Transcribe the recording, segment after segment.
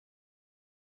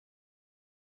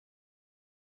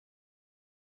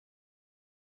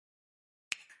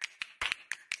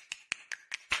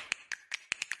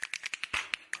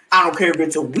I don't care if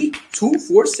it's a week, 2,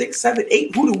 4, 6, 7,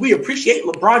 8. Who do we appreciate?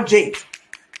 LeBron James.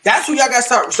 That's who y'all got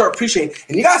to start appreciating.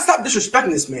 And you got to stop disrespecting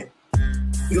this man.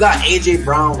 You got A.J.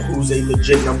 Brown, who's a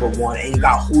legit number one, and you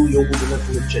got Julio, who's a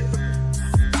legit number one.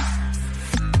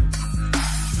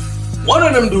 One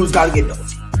of them dudes got to get double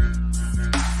teamed.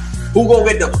 Who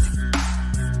gonna get double teamed?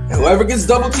 And whoever gets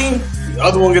double teamed, the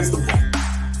other one gets the ball.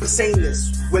 I'm saying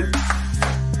this with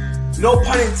no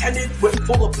pun intended, with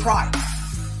full of pride.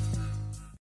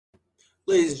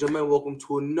 Ladies and gentlemen, welcome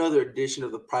to another edition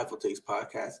of the Prideful Takes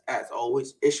podcast. As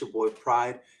always, it's your boy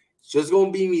Pride. It's just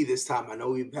going to be me this time. I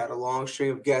know we've had a long string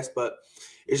of guests, but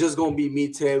it's just going to be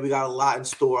me today. We got a lot in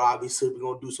store, obviously. We're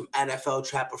going to do some NFL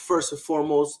chat, but first and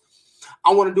foremost,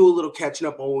 I want to do a little catching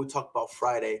up on what we talked about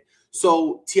Friday.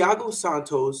 So, Thiago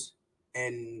Santos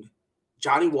and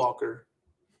Johnny Walker,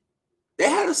 they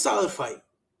had a solid fight.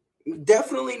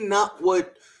 Definitely not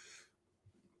what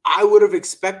I would have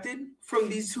expected from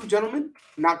these two gentlemen.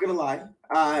 Not going to lie.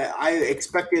 I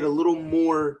expected a little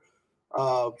more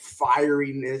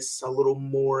fieriness, a little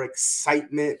more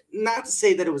excitement. Not to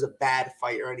say that it was a bad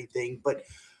fight or anything, but,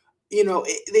 you know,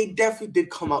 they definitely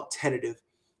did come out tentative.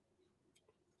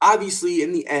 Obviously,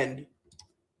 in the end,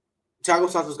 Thiago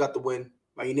Santos got the win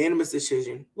by unanimous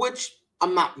decision, which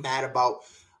I'm not mad about.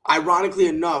 Ironically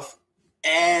enough,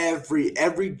 every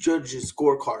judge's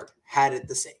scorecard had it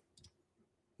the same.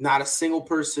 Not a single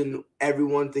person,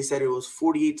 everyone, they said it was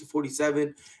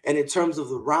 48-47. And in terms of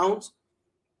the rounds,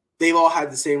 they've all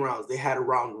had the same rounds. They had a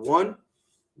round 1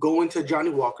 going to Johnny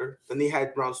Walker. Then they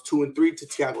had rounds 2 and 3 to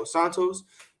Thiago Santos.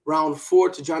 Round 4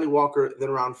 to Johnny Walker.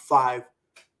 Then round 5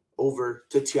 over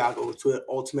to Thiago to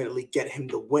ultimately get him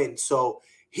the win. So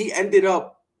he ended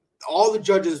up, all the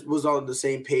judges was on the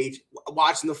same page.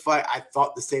 Watching the fight, I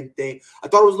thought the same thing. I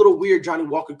thought it was a little weird, Johnny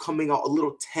Walker coming out a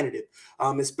little tentative,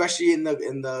 especially in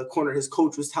the corner. His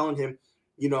coach was telling him,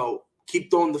 you know,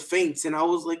 keep throwing the feints. And I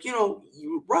was like, you know,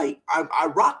 you're right.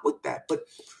 I rock with that. But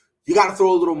you got to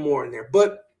throw a little more in there.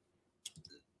 But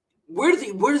where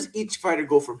does each fighter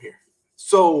go from here?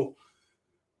 So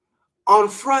on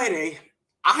Friday,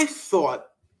 I thought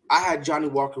I had Johnny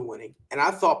Walker winning, and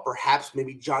I thought perhaps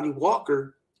maybe Johnny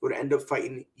Walker would end up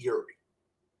fighting Yuri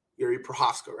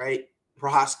Prochazka, right?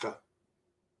 Prochazka.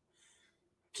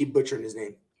 Keep butchering his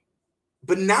name.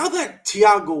 But now that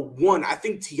Thiago won, I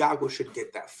think Thiago should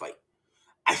get that fight.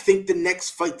 I think the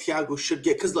next fight Thiago should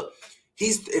get, because look,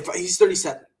 he's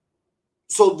 37.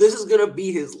 So this is going to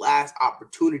be his last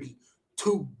opportunity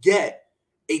to get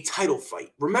a title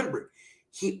fight. Remember,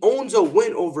 he owns a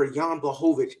win over Jan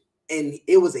Blachowicz, and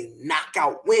it was a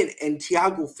knockout win, and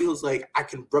Thiago feels like I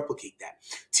can replicate that.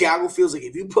 Thiago feels like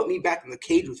if you put me back in the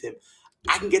cage with him,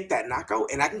 I can get that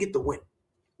knockout, and I can get the win.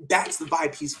 That's the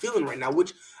vibe he's feeling right now,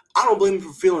 which I don't blame him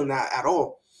for feeling that at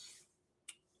all.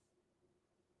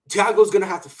 Thiago's going to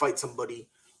have to fight somebody.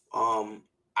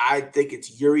 I think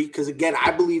it's Yuri, because, again,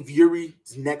 I believe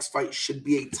Yuri's next fight should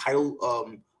be a title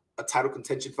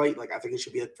contention fight. Like, I think it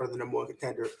should be for the number one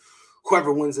contender.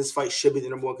 Whoever wins this fight should be the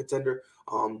number one contender.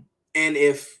 And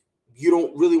if you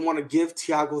don't really want to give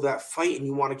Thiago that fight and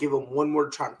you want to give him one more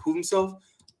to try and prove himself,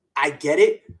 I get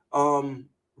it. Number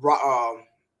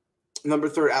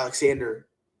 3, Alexander,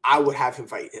 I would have him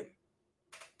fight him.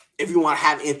 If you want to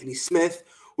have Anthony Smith,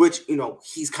 which, you know,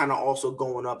 he's kind of also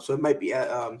going up, so it might be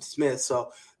Smith.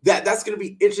 So that's going to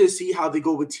be interesting to see how they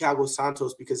go with Thiago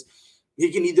Santos, because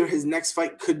he can either, his next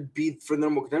fight could be for the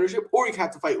number one contendership, or he can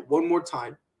have to fight one more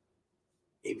time,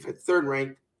 maybe for the third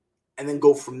rank, and then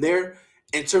go from there.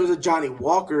 In terms of Johnny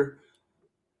Walker,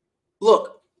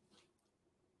 look,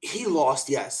 he lost,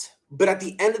 yes. But at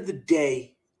the end of the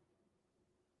day,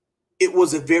 it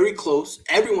was a very close.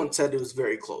 Everyone said it was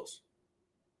very close.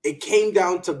 It came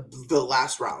down to the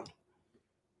last round.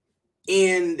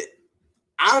 And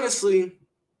honestly,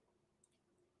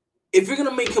 if you're going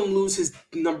to make him lose his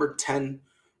number 10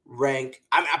 rank,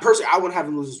 I wouldn't have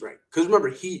him lose his rank. Because remember,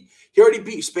 he already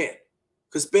beat Span.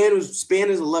 Because Span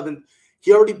is 11th.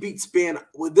 He already beat Span.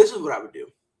 Well, this is what I would do.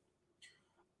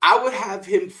 I would have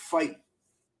him fight.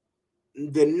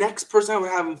 The next person I would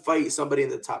have him fight is somebody in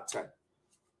the top 10.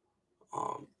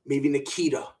 Maybe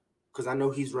Nikita, because I know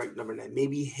he's ranked number 9.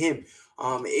 Maybe him.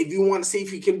 If you want to see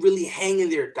if he can really hang in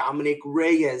there, Dominic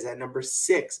Reyes at number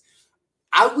 6.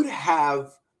 I would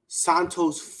have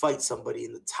Santos fight somebody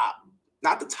in the top,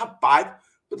 not the top 5,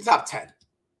 but the top 10.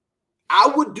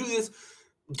 I would do this.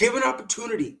 Give an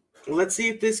opportunity. Let's see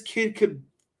if this kid could,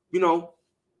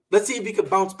 let's see if he could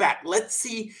bounce back. Let's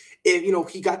see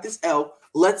if, he got this L.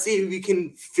 Let's see if we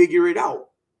can figure it out.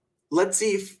 Let's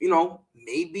see if,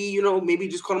 maybe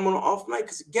just call him on an off night.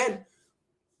 Because, again,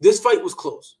 this fight was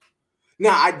close.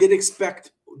 Now, I did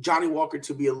expect Johnny Walker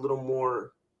to be a little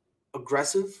more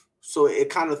aggressive. So it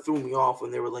kind of threw me off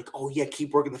when they were like, "Oh yeah,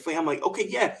 keep working the feint." I'm like, okay,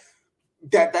 yeah,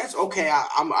 that's okay.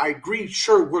 I agree.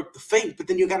 Sure, work the feint, but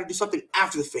then you got to do something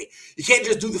after the feint. You can't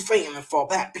just do the feint and then fall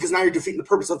back, because now you're defeating the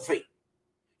purpose of the feint.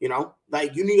 You know,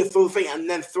 like you need to throw the feint and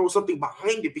then throw something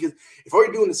behind it, because if all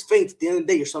you're doing is feint, at the end of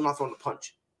the day, you're still not throwing a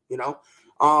punch. You know,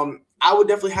 I would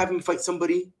definitely have him fight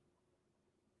somebody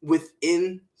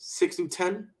within 6 through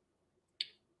 10,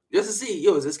 just to see,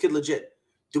 yo, is this kid legit?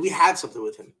 Do we have something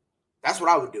with him? That's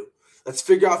what I would do. Let's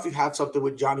figure out if you have something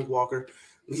with Johnny Walker.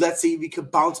 Let's see if he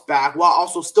could bounce back while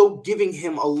also still giving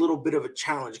him a little bit of a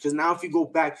challenge. Because now if you go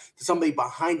back to somebody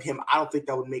behind him, I don't think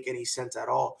that would make any sense at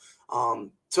all.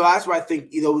 So that's where I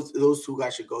think those two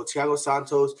guys should go. Thiago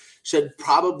Santos should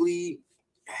probably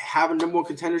have a number one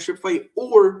contendership fight,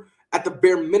 or at the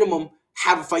bare minimum,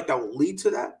 have a fight that will lead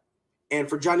to that. And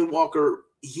for Johnny Walker,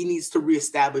 he needs to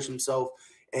reestablish himself.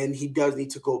 And he does need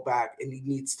to go back, and he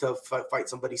needs to fight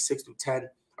somebody 6 through 10,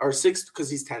 or 6 because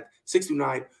he's 10, 6 through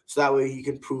 9, so that way he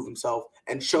can prove himself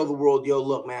and show the world, yo,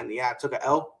 look, man, yeah, I took an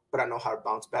L, but I know how to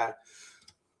bounce back.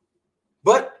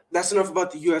 But that's enough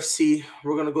about the UFC.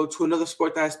 We're going to go to another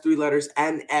sport that has 3 letters,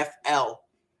 NFL.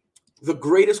 The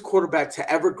greatest quarterback to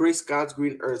ever grace God's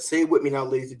green earth. Say it with me now,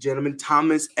 ladies and gentlemen.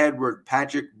 Thomas Edward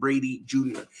Patrick Brady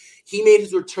Jr. He made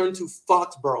his return to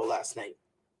Foxborough last night.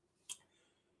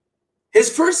 His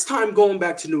first time going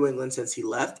back to New England since he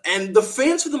left, and the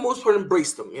fans for the most part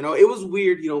embraced him. You know, it was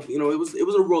weird. You know, it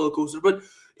was a roller coaster, but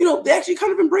you know, they actually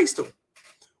kind of embraced him,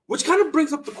 which kind of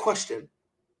brings up the question: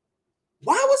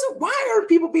 why are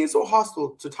people being so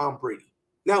hostile to Tom Brady?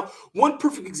 Now, one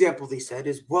perfect example they said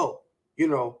is, well, you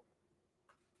know,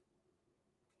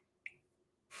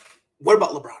 what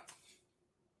about LeBron?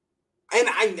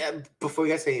 And before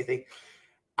you guys say anything,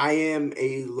 I am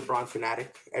a LeBron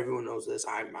fanatic. Everyone knows this.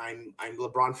 I'm a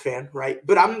LeBron fan, right?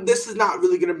 But this is not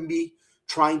really going to be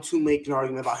trying to make an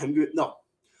argument about him. No,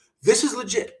 this is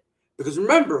legit. Because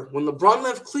remember, when LeBron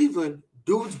left Cleveland,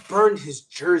 dudes burned his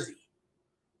jersey.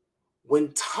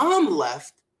 When Tom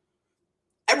left,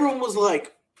 everyone was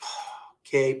like,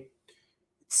 okay, it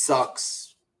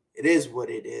sucks. It is what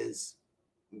it is.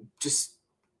 Just,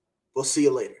 we'll see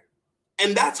you later.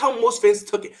 And that's how most fans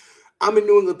took it. I'm a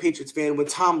New England Patriots fan. When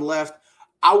Tom left,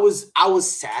 I was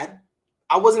sad.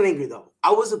 I wasn't angry, though.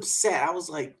 I was upset. I was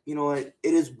like, you know what?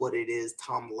 It is what it is.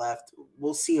 Tom left.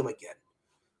 We'll see him again.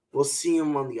 We'll see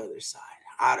him on the other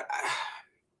side.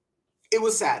 It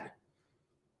was sad.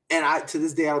 And to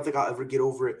this day, I don't think I'll ever get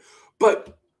over it.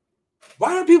 But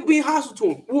why are people being hostile to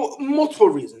him? Well, multiple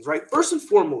reasons, right? First and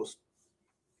foremost,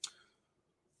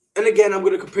 and again, I'm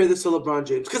going to compare this to LeBron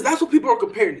James, because that's what people are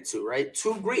comparing it to, right?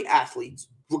 2 great athletes.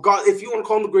 If you want to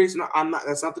call them the greatest, I'm not.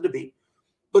 That's not the debate.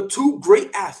 But 2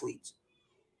 great athletes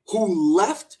who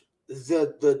left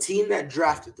the team that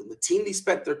drafted them, the team they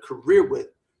spent their career with,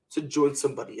 to join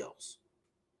somebody else.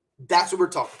 That's what we're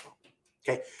talking about.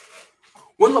 Okay.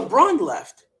 When LeBron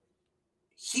left,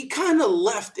 he kind of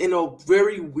left in a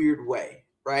very weird way,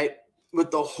 right?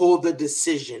 With the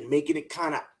decision, making it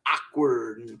kind of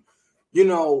awkward, and you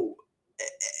know,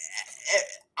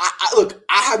 look,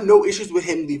 I have no issues with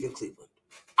him leaving Cleveland.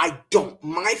 I don't.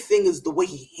 My thing is the way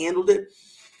he handled it.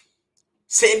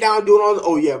 Sitting down, doing all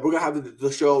oh yeah, we're gonna have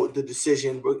the show, the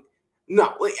decision.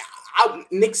 No, like, I'll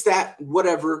nix that,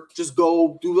 whatever. Just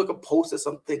go do like a post or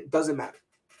something. Doesn't matter,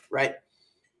 right?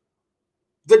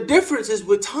 The difference is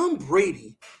with Tom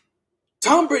Brady.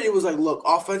 Tom Brady was like, look,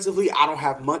 offensively, I don't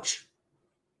have much.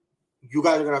 You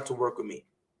guys are gonna have to work with me.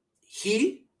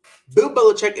 Bill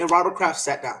Belichick and Robert Kraft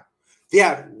sat down. They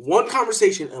had one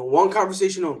conversation and one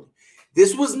conversation only.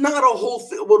 This was not a whole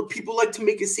thing. What people like to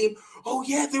make it seem, oh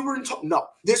yeah, they were in talk. No,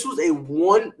 this was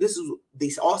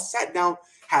they all sat down,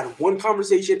 had one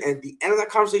conversation, and at the end of that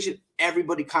conversation,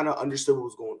 everybody kind of understood what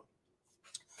was going on.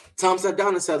 Tom sat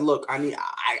down and said, look,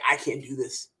 I can't do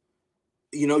this.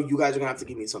 You know, you guys are gonna have to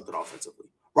give me something offensively.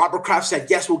 Robert Kraft said,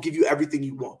 yes, we'll give you everything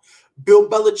you want. Bill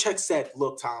Belichick said,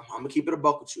 look, Tom, I'm gonna keep it a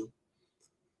buck with you.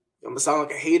 I'm gonna sound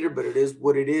like a hater, but it is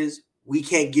what it is. We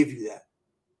can't give you that.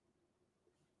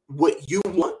 What you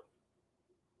want,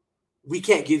 we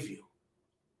can't give you.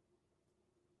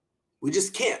 We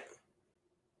just can't.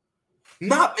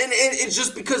 And it's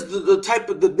just because the type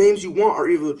of the names you want are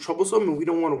either troublesome and we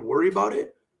don't want to worry about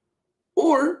it,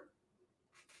 or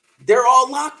they're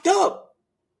all locked up.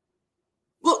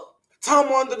 Look, Tom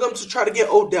wanted them to try to get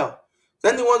Odell.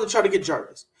 Then they wanted to try to get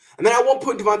Jarvis. And then at one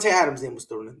point, Devontae Adams' name was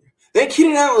thrown in there. Then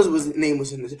Keenan Allen's name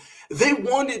was in this. They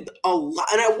wanted a lot.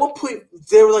 And at one point,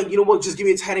 they were like, you know what, just give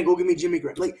me a tight end, go give me Jimmy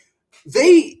Graham. Like,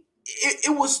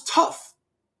 it was tough.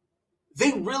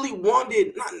 they really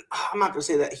wanted, I'm not going to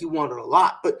say that he wanted a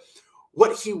lot, but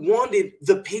what he wanted,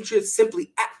 the Patriots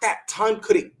simply at that time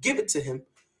couldn't give it to him.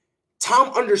 Tom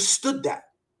understood that.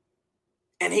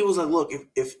 And he was like, look,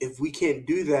 if we can't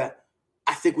do that,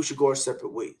 I think we should go our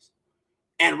separate ways.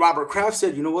 And Robert Kraft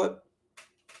said, you know what?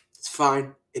 It's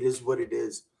fine. It is what it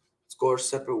is. Let's go our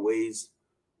separate ways.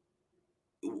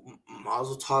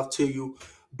 Mazel tov to you.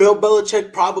 Bill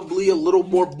Belichick, probably a little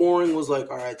more boring, was like,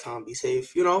 all right, Tom, be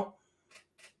safe, you know?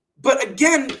 But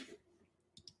again,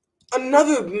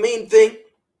 another main thing,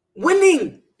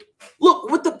 winning. Look,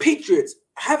 with the Patriots,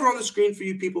 I have it on the screen for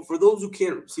you people. For those who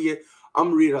can't see it, I'm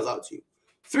going to read it out loud to you.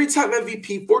 3-time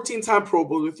MVP, 14-time Pro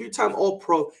Bowler, 3-time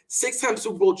All-Pro, 6-time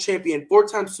Super Bowl champion,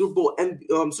 4-time Super Bowl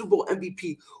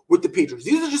MVP with the Patriots.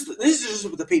 This is just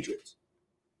with the Patriots.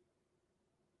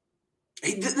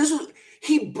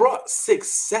 He brought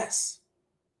success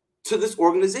to this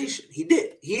organization. He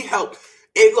did. He helped.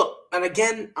 Hey, look, and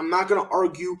again, I'm not going to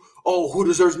argue, who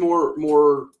deserves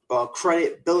more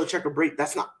credit, Belichick or Brady.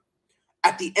 That's not.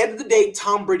 At the end of the day,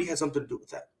 Tom Brady has something to do with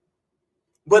that.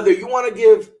 Whether you want to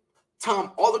give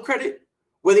Tom all the credit,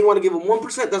 whether you want to give him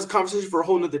 1%, that's a conversation for a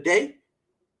whole nother day.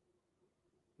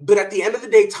 But at the end of the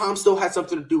day, Tom still had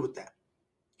something to do with that.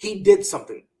 He did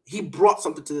something. He brought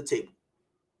something to the table.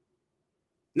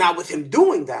 Now, with him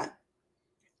doing that,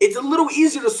 it's a little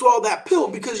easier to swallow that pill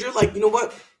because you're like, you know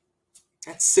what?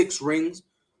 That's 6 rings.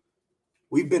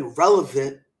 We've been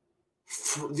relevant.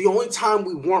 The only time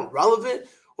we weren't relevant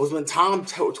was when Tom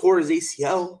tore his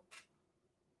ACL.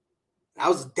 That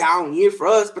was a down year for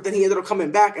us, but then he ended up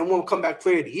coming back and won comeback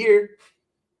player of the year.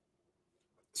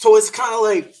 So it's kind of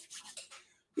like,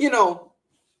 and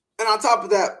on top of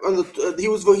that, he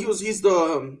was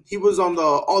on the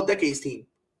All Decades team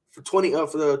for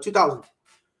the 2000s.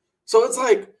 So it's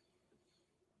like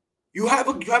you have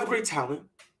a great talent.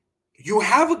 You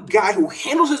have a guy who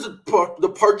handles his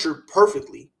departure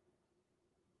perfectly.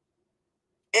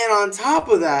 And on top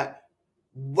of that,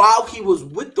 while he was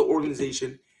with the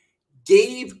organization,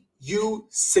 gave you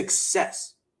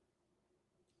success.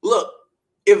 Look,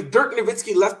 if Dirk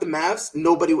Nowitzki left the Mavs,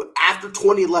 nobody would, after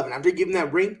 2011, after giving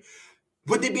that ring,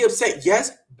 would they be upset?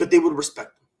 Yes, but they would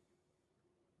respect him.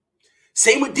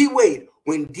 Same with D Wade.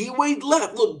 When D Wade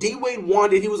left, look, D Wade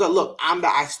wanted, he was like, look,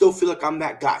 I still feel like I'm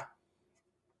that guy.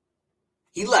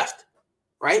 He left,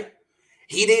 right?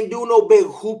 He didn't do no big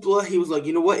hoopla. He was like,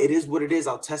 you know what? It is what it is.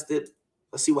 I'll test it.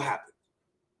 Let's see what happens.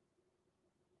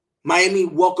 Miami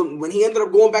welcomed, when he ended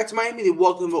up going back to Miami, they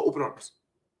welcomed him with open arms.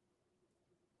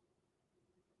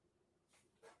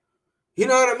 You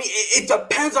know what I mean? It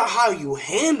depends on how you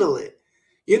handle it.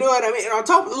 You know what I mean? And on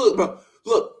top of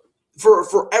look,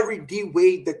 for every D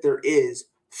Wade that there is,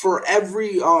 for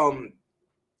every Tom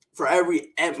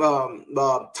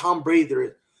Brady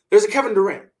there's a Kevin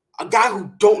Durant, a guy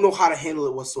who don't know how to handle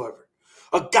it whatsoever,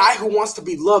 a guy who wants to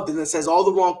be loved and then says all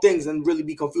the wrong things and really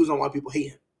be confused on why people hate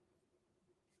him.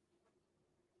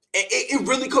 It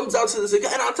really comes down to this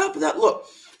again. And on top of that, look,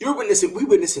 we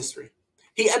witness history.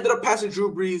 He ended up passing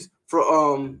Drew Brees for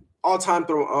all-time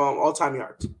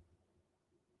yards.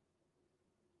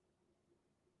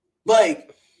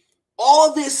 Like,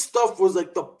 all this stuff was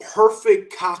like the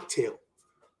perfect cocktail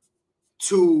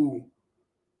to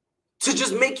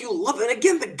just make you love it. And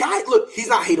again, the guy, look, he's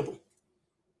not hateable.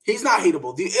 He's not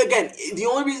hateable. The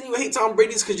only reason you hate Tom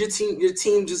Brady is because your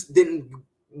team just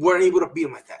weren't able to beat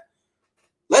him like that.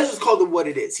 Let's just call it what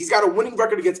it is. He's got a winning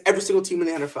record against every single team in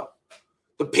the NFL.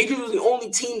 The Patriots was the only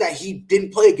team that he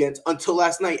didn't play against until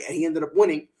last night, and he ended up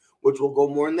winning, which we'll go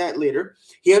more on that later.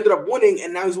 He ended up winning,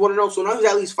 and now he's 1-0. So now he's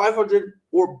at least 500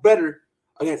 or better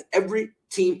against every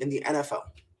team in the NFL.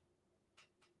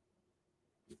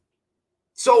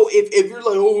 So if you're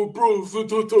like, oh, bro,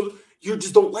 you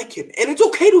just don't like him. And it's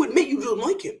okay to admit you don't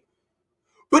like him.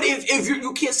 But if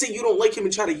you can't say you don't like him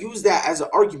and try to use that as an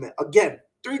argument. Again,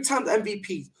 3-time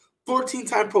MVP,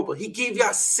 14-time Pro Bowl. He gave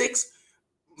y'all 6.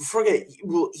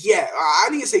 I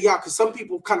need to say y'all because some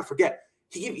people kind of forget.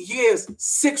 He has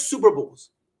 6 Super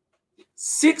Bowls.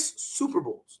 6 Super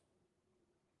Bowls.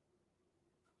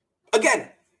 Again,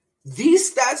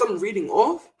 these stats I'm reading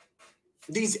off,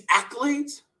 these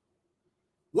accolades,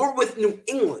 were with New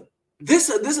England. This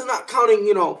is not counting,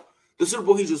 the Super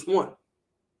Bowl he just won.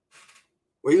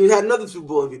 Where he had another Super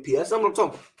Bowl MVP. That's not what I'm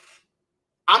talking about.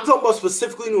 I'm talking about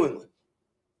specifically New England.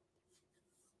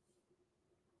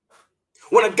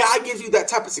 When a guy gives you that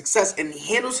type of success and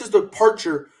he handles his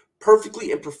departure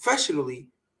perfectly and professionally,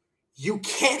 you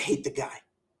can't hate the guy.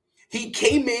 He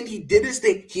came in, he did his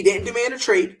thing. He didn't demand a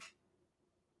trade.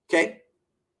 Okay?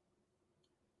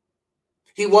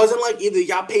 He wasn't like, either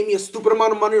y'all pay me a stupid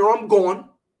amount of money or I'm gone.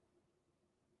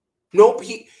 Nope,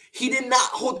 he did not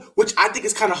hold, which I think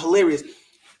is kind of hilarious.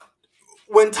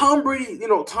 When Tom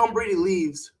Brady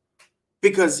leaves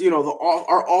because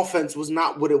our offense was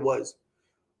not what it was.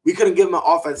 We couldn't give him an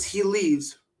offense. He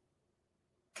leaves,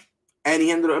 and he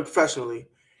handled it unprofessionally.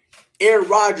 Aaron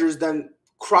Rodgers then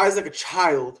cries like a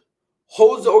child,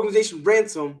 holds the organization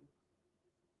ransom,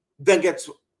 then gets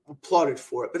applauded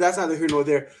for it. But that's neither here nor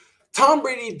there. Tom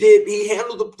Brady he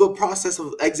handled the process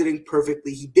of exiting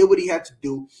perfectly. He did what he had to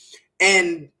do.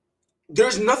 And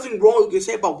there's nothing wrong you can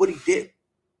say about what he did.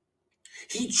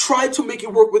 He tried to make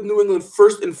it work with New England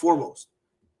first and foremost.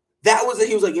 That was it.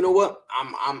 He was like, you know what?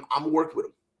 I'm working with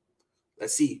him.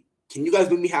 Let's see. Can you guys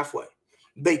meet me halfway?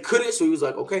 They couldn't, so he was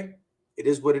like, okay, it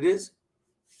is what it is.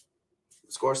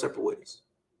 Let's go our separate ways.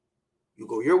 You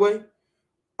go your way,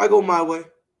 I go my way.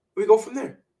 We go from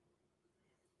there.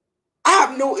 I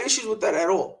have no issues with that at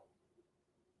all.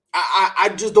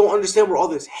 I just don't understand where all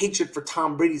this hatred for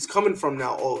Tom Brady is coming from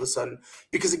now all of a sudden.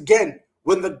 Because again,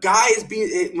 when the guy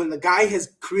has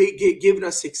given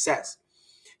us success,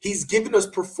 he's given us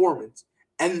performance,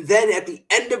 and then at the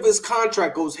end of his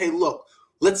contract goes, hey, look,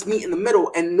 let's meet in the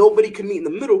middle, and nobody can meet in the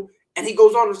middle, and he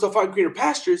goes on to stuff out greener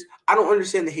pastures. I don't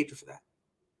understand the hatred for that.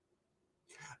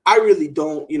 I really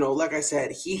don't. Like I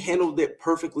said, he handled it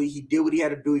perfectly. He did what he had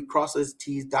to do. He crossed his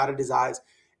T's, dotted his I's,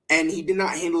 and he did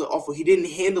not handle it awful. He didn't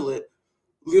handle it.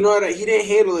 He didn't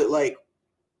handle it like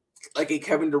a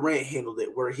Kevin Durant handled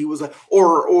it, where he was like,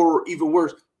 or even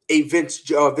worse, a Vince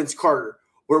Carter,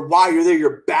 where while you're there,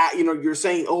 you're bad. You're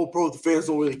saying, oh, bro, the fans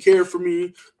don't really care for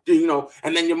me.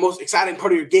 And then your most exciting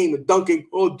part of your game is dunking.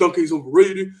 Oh, dunking's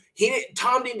overrated.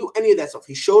 Tom didn't do any of that stuff.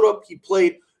 He showed up. He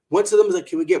played. Went to them, was like,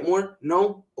 can we get more?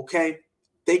 No? Okay.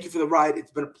 Thank you for the ride.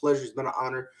 It's been a pleasure. It's been an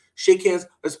honor. Shake hands.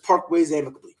 Let's part ways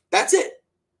amicably. That's it.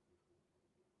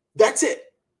 That's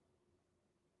it.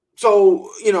 So,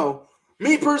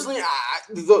 me personally,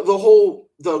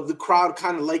 the crowd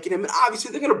kind of liking him. And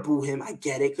obviously, they're going to boo him. I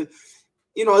get it. Because,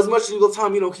 as much as the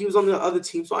time, he was on the other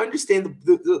team. So I understand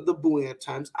the booing at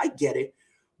times. I get it.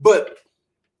 But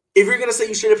if you're going to say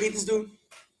you straight up hate this dude,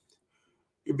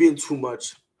 you're being too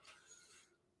much.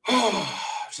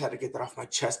 Just had to get that off my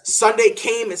chest. Sunday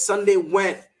came and Sunday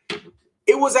went.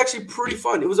 It was actually pretty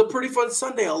fun. It was a pretty fun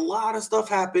Sunday. A lot of stuff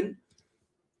happened.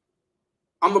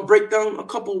 I'm going to break down a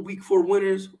couple of week 4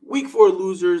 winners, week 4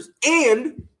 losers,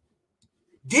 and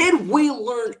did we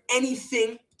learn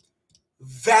anything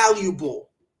valuable?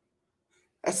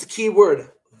 That's the key word,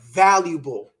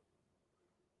 valuable.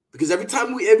 Because every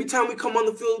time we come on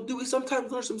the field, do we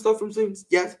sometimes learn some stuff from things?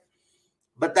 Yes.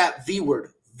 But that V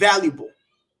word, valuable.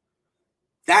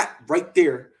 That right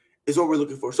there is what we're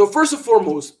looking for. So first and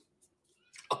foremost,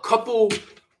 a couple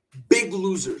big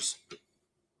losers,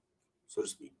 so to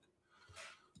speak.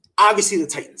 Obviously, the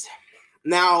Titans.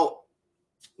 Now,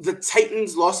 the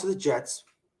Titans lost to the Jets.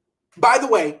 By the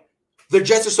way, the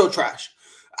Jets are so trash.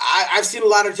 I've seen a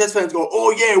lot of Jets fans go,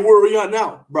 oh, yeah, where are we at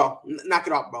now? Bro, knock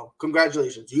it off, bro.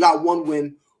 Congratulations. You got one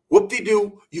win.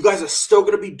 Whoop-de-doo. You guys are still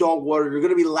going to be dog water. You're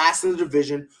going to be last in the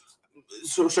division.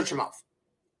 So shut your mouth.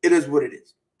 It is what it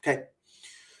is, okay?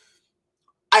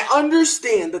 I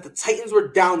understand that the Titans were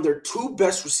down their 2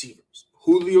 best receivers,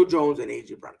 Julio Jones and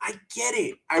A.J. Brown. I get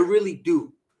it. I really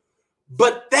do.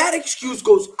 But that excuse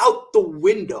goes out the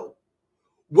window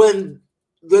when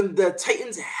the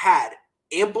Titans had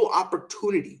ample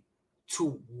opportunity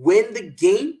to win the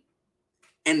game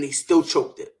and they still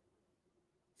choked it.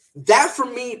 That, for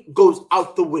me, goes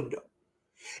out the window.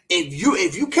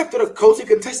 If you kept it a close and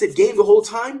contested game the whole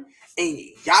time, and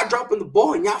y'all dropping the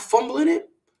ball and y'all fumbling it,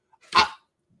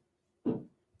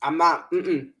 I'm not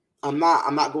going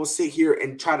to sit here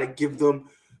and try to give them,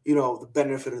 the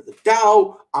benefit of the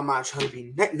doubt. I'm not trying to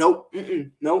be no.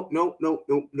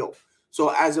 So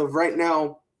as of right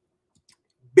now,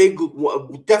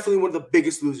 definitely one of the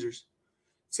biggest losers.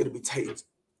 It's going to be Titans.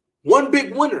 One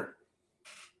big winner.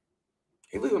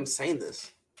 I can't believe I'm saying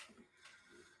this.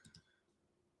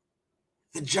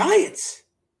 The Giants.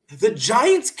 The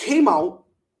Giants came out.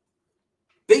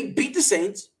 They beat the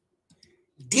Saints.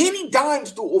 Danny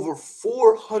Dimes threw over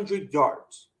 400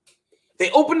 yards.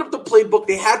 They opened up the playbook.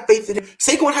 They had faith in him.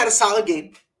 Saquon had a solid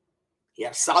game. He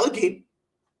had a solid game.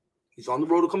 He's on the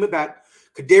road to coming back.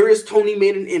 Kadarius Toney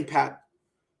made an impact.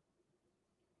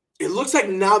 It looks like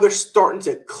now they're starting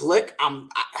to click.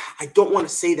 I don't want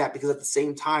to say that because at the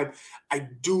same time, I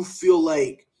do feel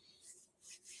like,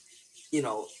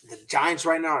 the Giants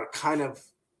right now are kind of,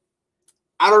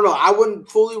 I don't know. I wouldn't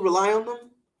fully rely on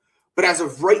them. But as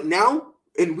of right now,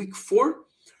 in week 4,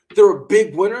 they're a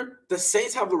big winner. The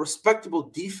Saints have a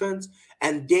respectable defense.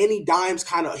 And Danny Dimes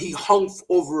he hung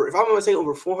over, if I'm going to say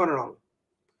over 400 on them.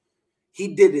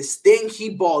 He did his thing. He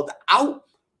balled out.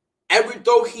 Every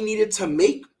throw he needed to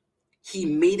make, he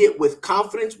made it with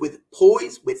confidence, with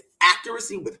poise, with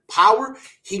accuracy, with power.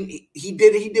 He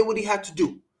did what he had to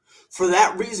do. For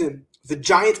that reason, the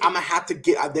Giants,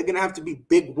 they're gonna have to be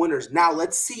big winners. Now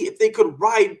let's see if they could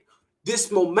ride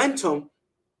this momentum,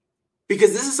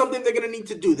 because this is something they're gonna need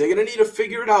to do. They're gonna need to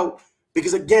figure it out,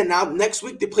 because again, now next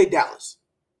week they play Dallas.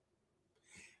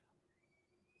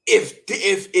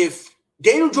 If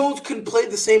Daniel Jones can play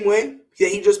the same way that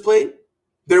he just played,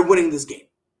 they're winning this game.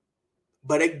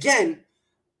 But again,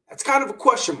 that's kind of a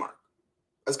question mark.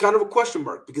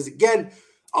 Because again,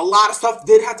 a lot of stuff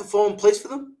did have to fall in place for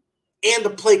them, and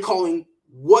the play calling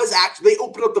was actually, they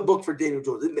opened up the book for Daniel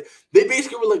Jones. They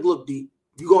basically were like, look, D,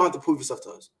 you're going to have to prove yourself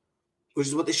to us, which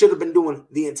is what they should have been doing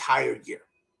the entire year.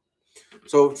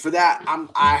 So for that,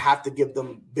 I have to give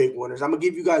them big winners. I'm going to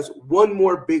give you guys one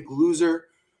more big loser,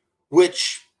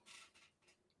 which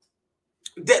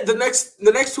the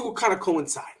next two will kind of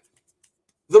coincide.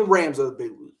 The Rams are the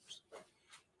big losers.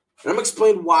 And I'm going to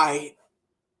explain why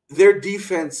their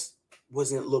defense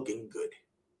wasn't looking good.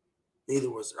 Neither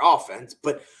was their offense.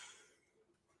 But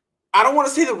I don't want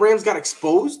to say the Rams got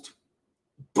exposed,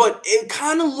 but it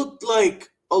kind of looked like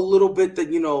a little bit that,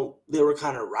 they were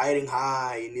kind of riding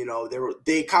high, and,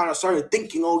 they kind of started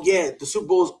thinking, oh, yeah, the Super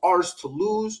Bowl is ours to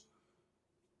lose.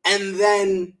 And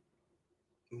then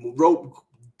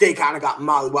they kind of got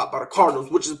mollywopped by the Cardinals,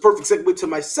 which is a perfect segue to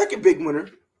my second big winner,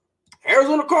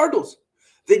 Arizona Cardinals.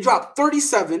 They dropped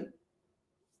 37,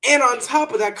 and on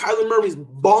top of that, Kyler Murray's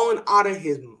balling out of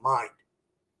his mind.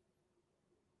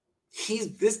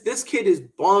 This kid is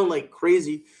balling like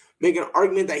crazy, making an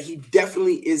argument that he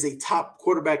definitely is a top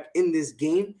quarterback in this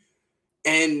game.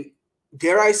 And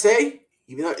dare I say,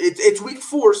 even though it's week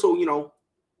 4, so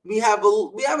we have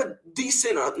a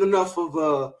decent enough of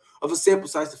a sample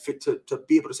size to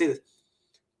be able to say this.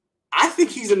 I think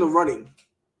he's in the running.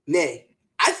 Nay,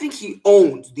 I think he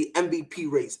owns the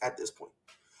MVP race at this point.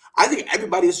 I think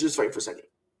everybody is just fighting for second.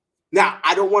 Now,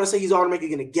 I don't want to say he's automatically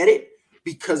going to get it,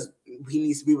 because he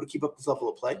needs to be able to keep up this level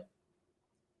of play.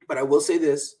 But I will say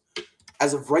this,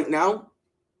 as of right now,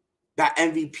 that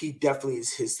MVP definitely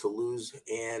is his to lose,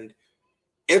 and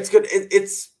it's good.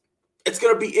 It's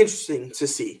going to be interesting to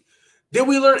see. Did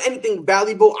we learn anything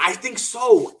valuable? I think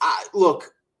so.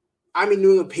 Look, I'm a New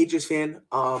England Patriots fan.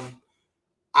 I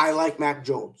like Mac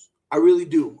Jones. I really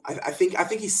do. I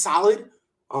think he's solid.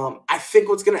 When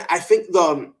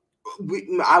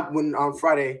on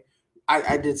Friday,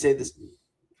 I did say this.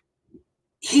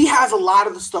 He has a lot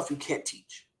of the stuff you can't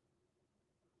teach,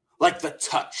 like the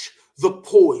touch, the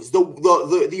poise,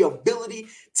 the ability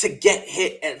to get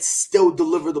hit and still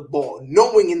deliver the ball,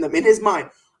 knowing in his mind,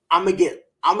 I'm gonna get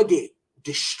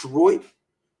destroyed,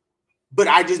 but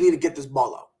I just need to get this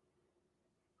ball out.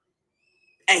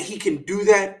 And he can do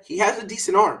that. He has a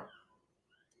decent arm.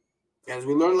 As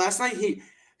we learned last night, he's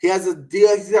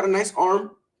got a nice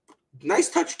arm, nice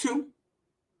touch too.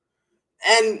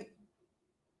 And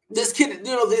this kid,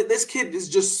 this kid is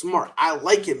just smart. I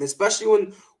like him,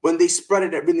 especially when they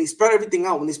spread everything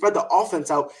out, when they spread the offense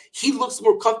out. He looks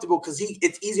more comfortable because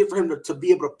it's easier for him to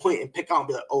be able to point and pick out and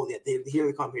be like, oh, here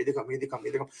they come.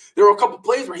 There were a couple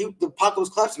plays where the pocket was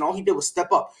collapsed and all he did was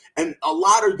step up. And a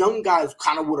lot of young guys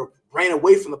kind of would have ran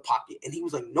away from the pocket, and he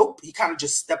was like, nope. He kind of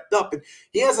just stepped up, and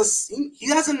he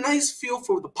has a nice feel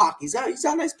for the pocket. He's got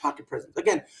a nice pocket presence.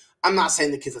 Again, I'm not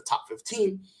saying the kid's a top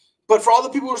 15. But for all the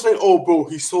people who are saying, oh, bro,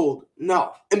 he sold.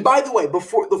 No. And by the way,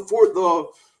 before the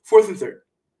fourth and third,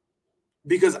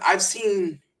 because I've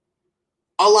seen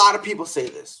a lot of people say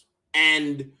this,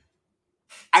 and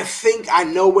I think I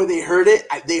know where they heard it.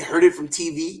 They heard it from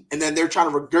TV, and then they're trying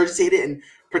to regurgitate it and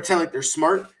pretend like they're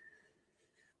smart.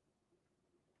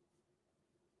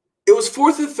 It was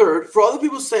 4th and 3rd. For all the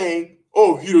people saying,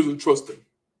 oh, he doesn't trust him.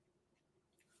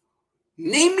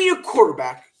 Name me a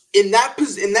quarterback in that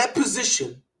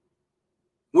position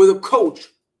where the coach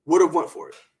would have went for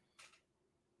it.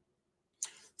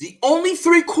 The only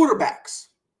 3 quarterbacks,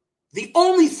 is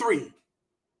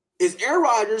Aaron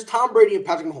Rodgers, Tom Brady, and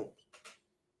Patrick Mahomes.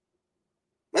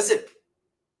 That's it.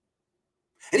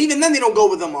 And even then, they don't go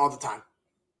with them all the time.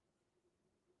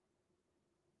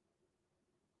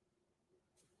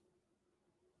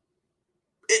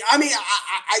 I mean,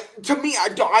 I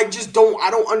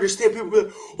don't understand people be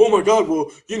like, oh my God,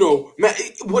 well, man,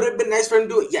 it would have been nice for him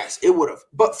to do it. Yes, it would have.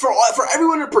 But for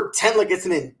everyone to pretend like it's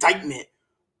an indictment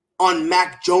on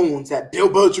Mac Jones that Bill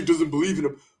Belichick doesn't believe in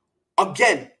him.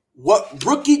 Again, what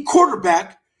rookie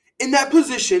quarterback in that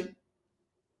position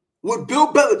would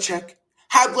Bill Belichick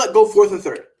have let go 4th and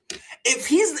 3rd?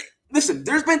 Listen,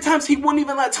 there's been times he wouldn't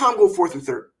even let Tom go 4th and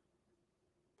 3rd.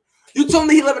 You telling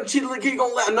me he let him cheat like he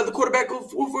gonna let another quarterback go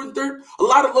for the third? A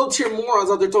lot of low-tier morons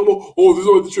out there talking about, oh, this is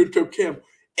why they should have kept Cam.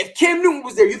 If Cam Newton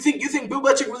was there, you think Bill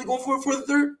Belichick really going for the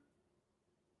third?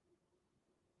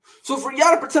 So for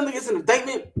y'all to pretend like it's an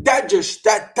indictment,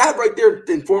 that right there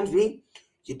informs me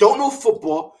you don't know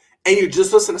football and you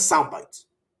just listen to sound bites.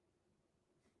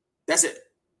 That's it.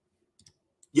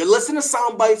 You listen to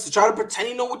sound bites to try to pretend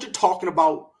you know what you're talking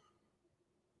about,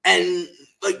 and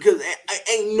because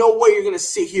ain't no way you're gonna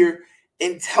sit here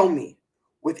and tell me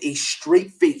with a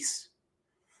straight face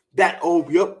that, oh,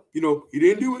 yep, he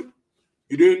didn't do it.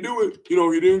 He didn't do it. He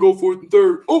didn't go 4th and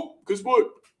 3rd. Oh, guess what?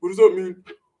 What does that mean?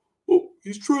 Oh,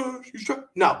 he's trash. He's trash.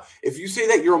 No, if you say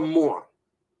that, you're a moron.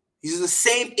 These are the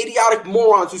same idiotic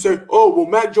morons who say, oh, well,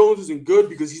 Mac Jones isn't good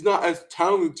because he's not as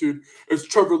talented as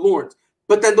Trevor Lawrence.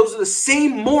 But then those are the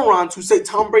same morons who say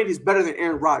Tom Brady is better than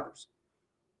Aaron Rodgers.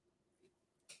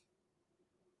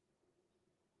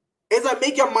 As I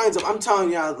make your minds up, I'm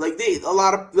telling y'all,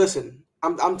 listen,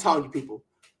 I'm telling you people,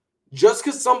 just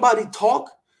because somebody talk,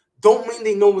 don't mean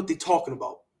they know what they're talking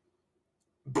about.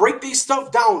 Break their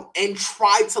stuff down and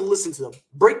try to listen to them.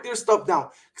 Break their stuff down.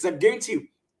 Because I guarantee you,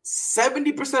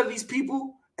 70% of these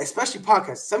people, especially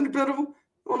podcasts, 70% of them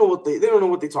don't know what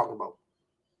they're talking about.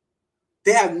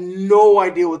 They have no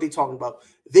idea what they're talking about.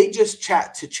 They just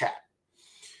chat to chat.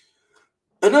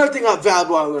 Another thing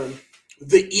valuable I learned,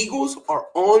 the Eagles are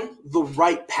on the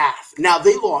right path. Now,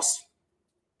 they lost.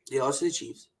 They lost to the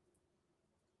Chiefs.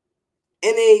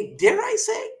 In a, dare I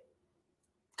say,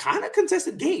 kind of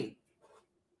contested game.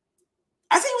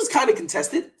 I think it was kind of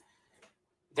contested.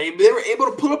 They were able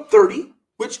to put up 30,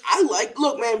 which I like.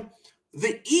 Look, man,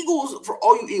 the Eagles, for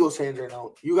all you Eagles fans right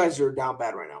now, you guys are down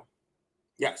bad right now.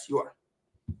 Yes, you are.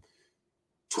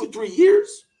 2 or 3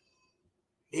 years,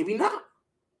 maybe not.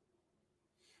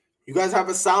 You guys have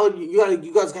a solid.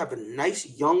 You guys have a nice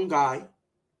young guy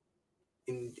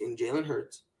in Jalen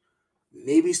Hurts.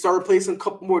 Maybe start replacing a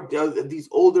couple more of these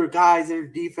older guys in your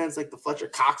defense, like the Fletcher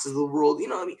Coxes of the world. You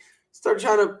know what I mean? Start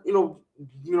trying to,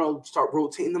 start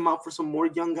rotating them out for some more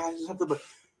young guys or something. But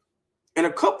in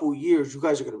a couple years, you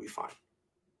guys are going to be fine.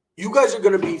 You guys are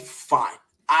going to be fine.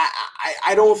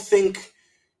 I don't think,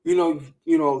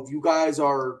 you guys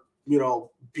are,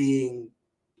 being,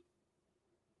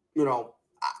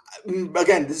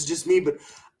 again, this is just me, but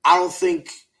I don't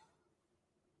think,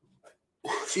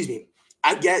 excuse me,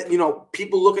 I get,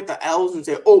 people look at the L's and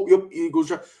say, oh, yep, Eagles.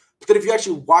 But then if you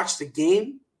actually watch the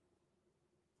game,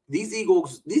 these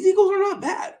Eagles are not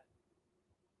bad.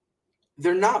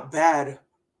 They're not bad.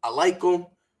 I like them.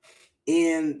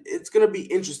 And it's going to be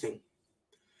interesting.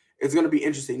 It's going to be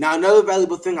interesting. Now, another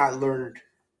valuable thing I learned,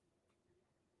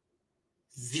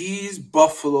 these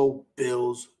Buffalo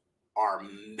Bills are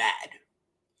mad.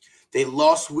 They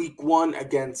lost week 1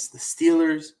 against the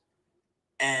Steelers,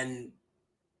 and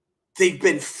they've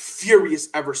been furious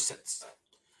ever since.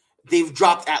 They've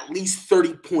dropped at least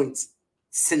 30 points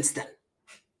since then.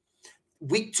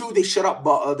 Week 2, they shut out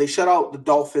the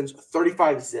Dolphins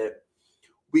 35-0.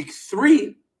 Week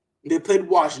 3, they played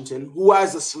Washington, who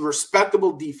has a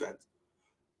respectable defense.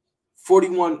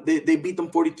 41. They beat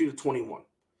them 43-21.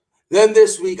 Then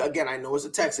this week, again, I know it's the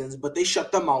Texans, but they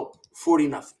shut them out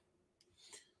 40-0.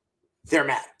 They're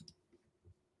mad.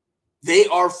 They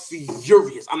are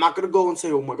furious. I'm not going to go and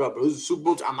say, oh, my God, but this is a Super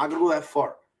Bowl. I'm not going to go that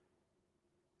far.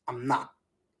 I'm not.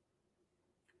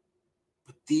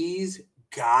 But these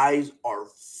guys are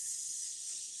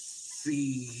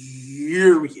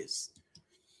furious.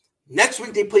 Next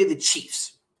week, they play the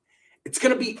Chiefs. It's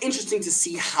going to be interesting to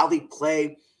see how they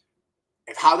play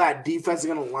and how that defense is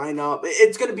going to line up.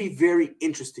 It's going to be very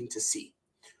interesting to see.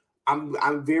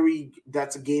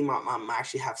 That's a game I'm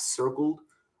actually have circled.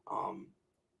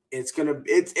 It's gonna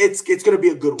be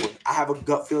a good one. I have a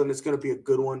gut feeling it's gonna be a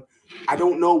good one. I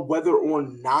don't know whether or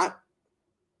not.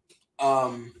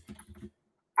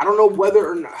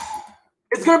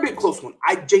 It's gonna be a close one.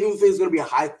 I genuinely think it's gonna be a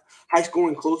high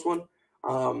scoring close one.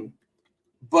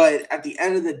 But at the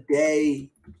end of the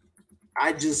day,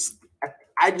 I just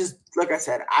like I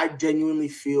said, I genuinely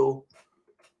feel.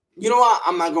 You know what?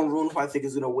 I'm not gonna ruin who I think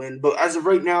is gonna win. But as of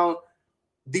right now,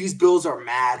 these Bills are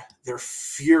mad. They're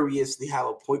furious. They have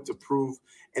a point to prove,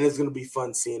 and it's going to be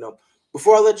fun seeing them.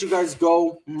 Before I let you guys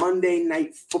go, Monday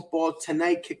Night Football,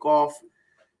 tonight kickoff,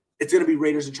 it's going to be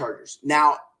Raiders and Chargers.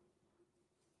 Now,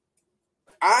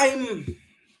 I'm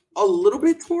a little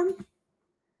bit torn.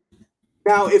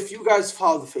 Now, if you guys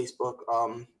follow the Facebook,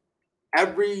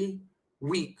 every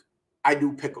week I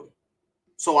do pick 'em.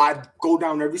 So I go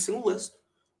down every single list,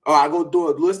 or I go do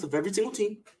a list of every single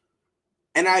team,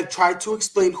 and I try to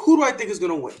explain who do I think is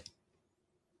going to win.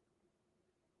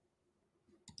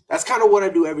 That's kind of what I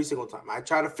do every single time. I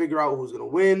try to figure out who's going to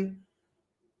win.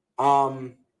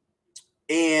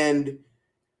 And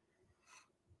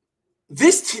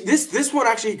this one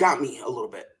actually got me a little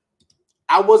bit.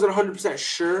 I wasn't 100%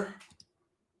 sure,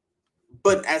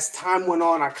 but as time went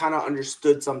on, I kind of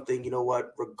understood something. You know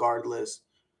what? Regardless,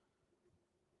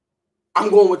 I'm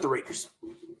going with the Raiders.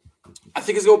 I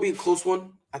think it's going to be a close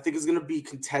one. I think it's going to be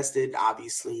contested,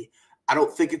 obviously. I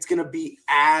don't think it's going to be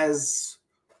high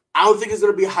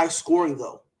scoring,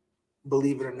 though,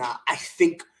 believe it or not. I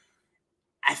think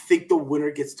the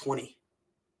winner gets 20.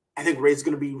 I think Raiders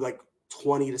going to be like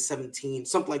 20-17,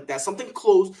 something like that. Something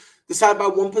close, decided by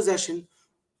one possession,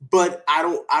 but I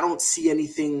don't see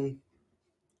anything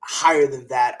higher than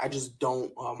that. I just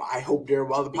don't. I hope Darren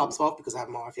Waller pops off because I have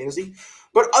him on my fantasy.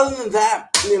 But other than that,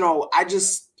 I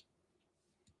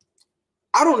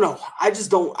don't know. I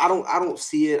don't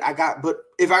see it. But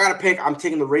if I got to pick, I'm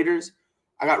taking the Raiders.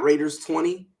 I got Raiders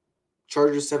 20,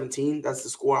 Chargers 17. That's the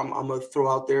score I'm going to throw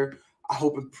out there. I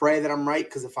hope and pray that I'm right,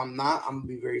 because if I'm not, I'm going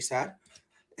to be very sad.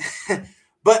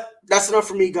 But that's enough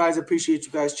for me, guys. I appreciate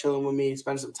you guys chilling with me,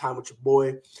 spending some time with your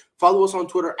boy. Follow us on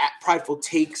Twitter at Prideful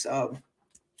Takes. I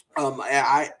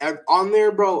on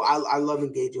there, bro, I love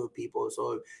engaging with people.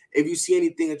 So if you see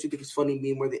anything that you think is funny,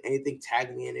 meme-worthy, anything,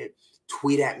 tag me in it.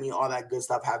 Tweet at me, all that good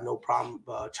stuff. Have no problem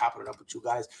chopping it up with you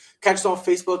guys. Catch us on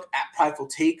Facebook at Prideful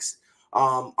Takes.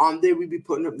 On there, we be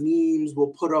putting up memes. We'll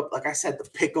put up, like I said, the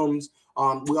pick'ems.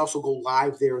 We also go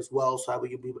live there as well, so that way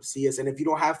you'll be able to see us. And if you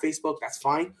don't have Facebook, that's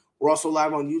fine. We're also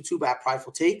live on YouTube at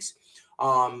Prideful Takes.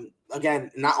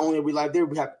 Again, not only are we live there,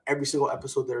 we have every single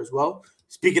episode there as well.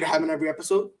 Speaking of having every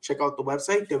episode, check out the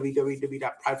website,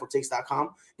 www.pridefultakes.com.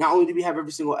 Not only do we have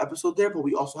every single episode there, but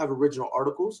we also have original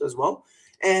articles as well.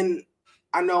 And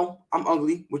I know I'm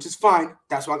ugly, which is fine.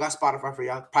 That's why I got Spotify for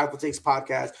y'all. Prideful Takes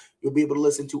Podcast. You'll be able to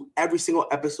listen to every single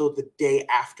episode the day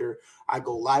after I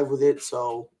go live with it.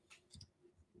 So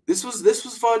this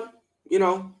was fun,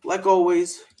 like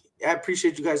always. I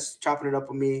appreciate you guys chopping it up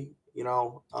with me.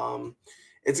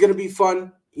 It's gonna be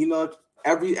fun.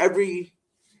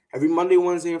 Every Monday,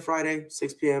 Wednesday, and Friday,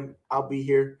 6 p.m. I'll be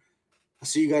here. I'll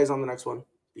see you guys on the next one.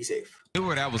 Be safe. Knew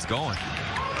where that was going.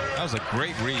 That was a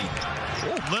great read.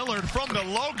 Oh, Lillard from the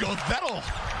logo. That'll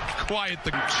quiet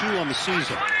the 2 on the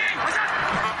season.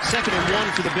 2nd and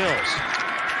 1 for the Bills.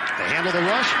 They handle the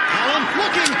rush. Allen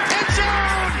looking. End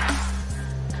zone.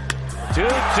 To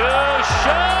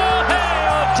Shohei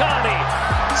Ohtani.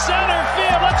 Center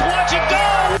field. Let's watch it go.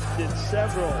 Did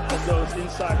several of those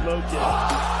inside low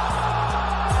kicks.